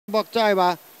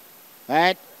October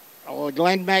at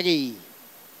Glen Maggie.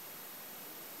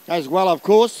 As well, of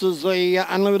course, as the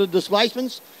unlimited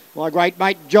displacements. My great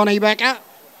mate Johnny Becker,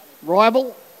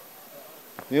 rival.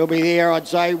 He'll be there, I'd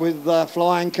say, with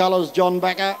flying colours, John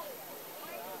Becker.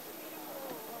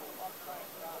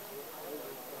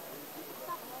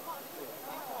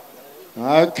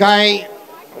 Okay,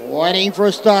 waiting for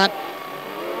a start.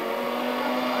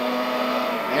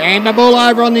 And the ball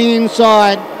over on the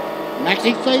inside.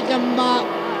 Maxi Seacombe,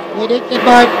 the addicted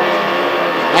boat.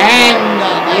 And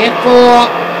the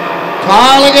F4.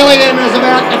 Tyler Gilligan is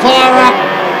about to fire up.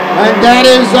 And that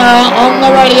is on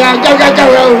the radio. Go, go, go.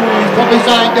 Oh, he's probably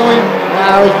saying to him.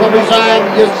 No, he's probably saying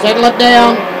just settle it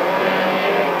down.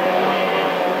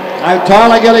 So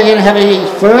Tyler Gilligan having his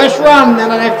first run in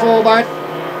an F4 boat.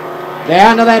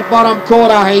 Down to that bottom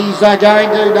corner. He's going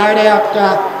to, no doubt,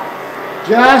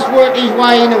 just work his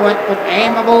way into it. But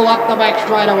amber ball up the back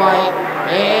straight away.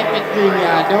 Epic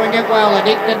Junior doing it well.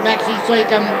 Addicted Maxi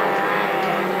Seacombe.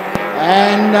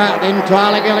 And then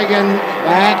Tyler Gilligan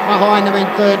back behind them in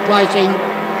third placing.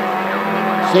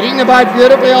 Sitting the boat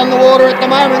beautifully on the water at the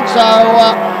moment. So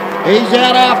he's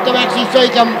out after Maxi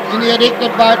Seacombe in the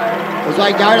addicted boat as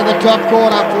they go to the top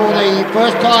corner for the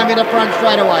first time in the front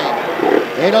straightaway.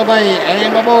 It'll be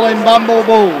Amber Bull and Bumble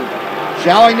Bull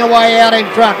showing the way out in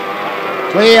front.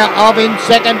 Clear of in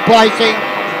second placing.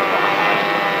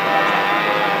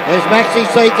 There's Maxi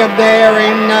Seacombe there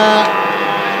in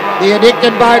the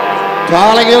addicted boat.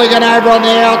 Tyler Gilligan over on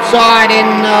the outside in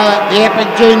the Epic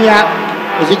Junior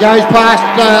as he goes past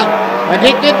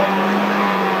addicted.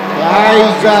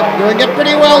 He's doing it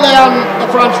pretty well down the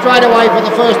front straightaway for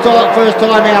the first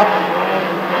time out.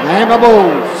 Amber Bull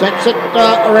sets it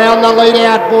around the lead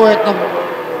out boy at the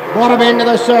bottom end of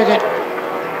the circuit.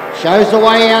 Shows the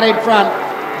way out in front.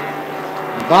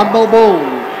 Bumble Bull.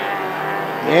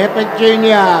 Epic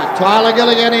Junior. Tyler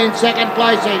Gilligan in second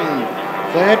placing.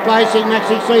 Third placing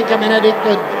Maxi Seacombe in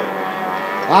addicted.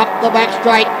 Up the back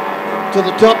straight to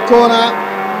the top corner.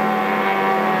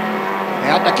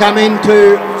 About to come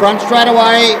into front straight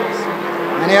away.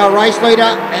 And our race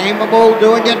leader, Amber Bull,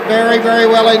 doing it very, very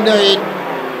well indeed.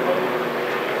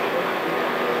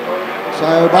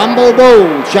 So Bumble Bull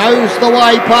shows the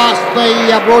way past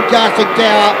the broadcasting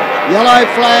tower. Yellow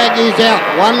flag is out.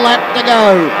 1 lap to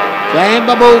go. So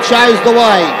Amber Bull shows the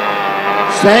way.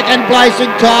 Second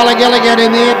placing Tyler Gilligan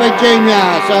in the Epic Junior.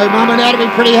 So Mum and Dad will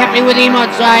be pretty happy with him,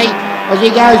 I'd say, as he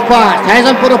goes past.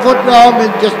 Hasn't put a foot wrong, and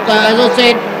just, as I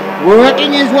said,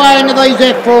 working his way into these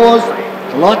F4s.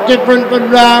 A lot different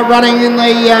from running in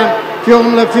the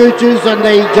Formula Futures and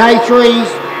the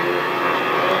J3s.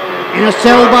 In a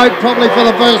sailboat probably for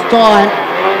the first time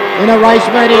in a race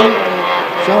meeting.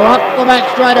 So up the back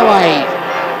straight away.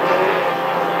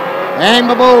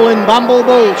 Amber Bull and Bumble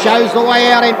Bull shows the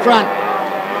way out in front.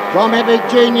 From Epic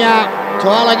Junior,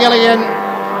 Tyler Gilligan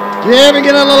giving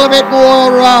it a little bit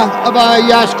more of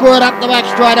a squirt up the back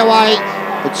straight away.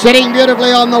 It's sitting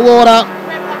beautifully on the water.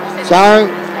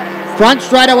 So front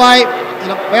straight away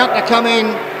and about to come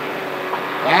in.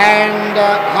 And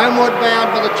homeward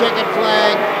bound for the checkered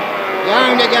flag.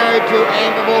 Going to go to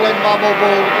Amber Bull and Bumble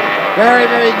Bull. Very,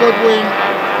 very good win.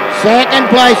 Second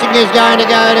placing is going to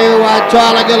go to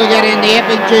Tyler Gilligan in the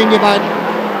Epic Junior boat.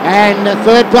 And the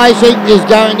third placing is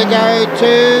going to go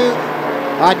to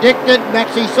addicted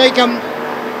Maxi Seacombe.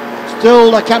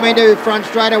 Still to come into front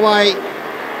straight away.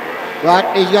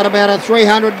 But he's got about a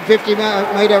 350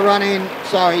 metre run in.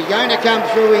 So he's going to come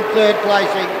through in third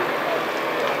placing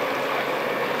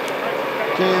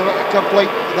to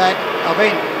complete that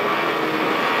event.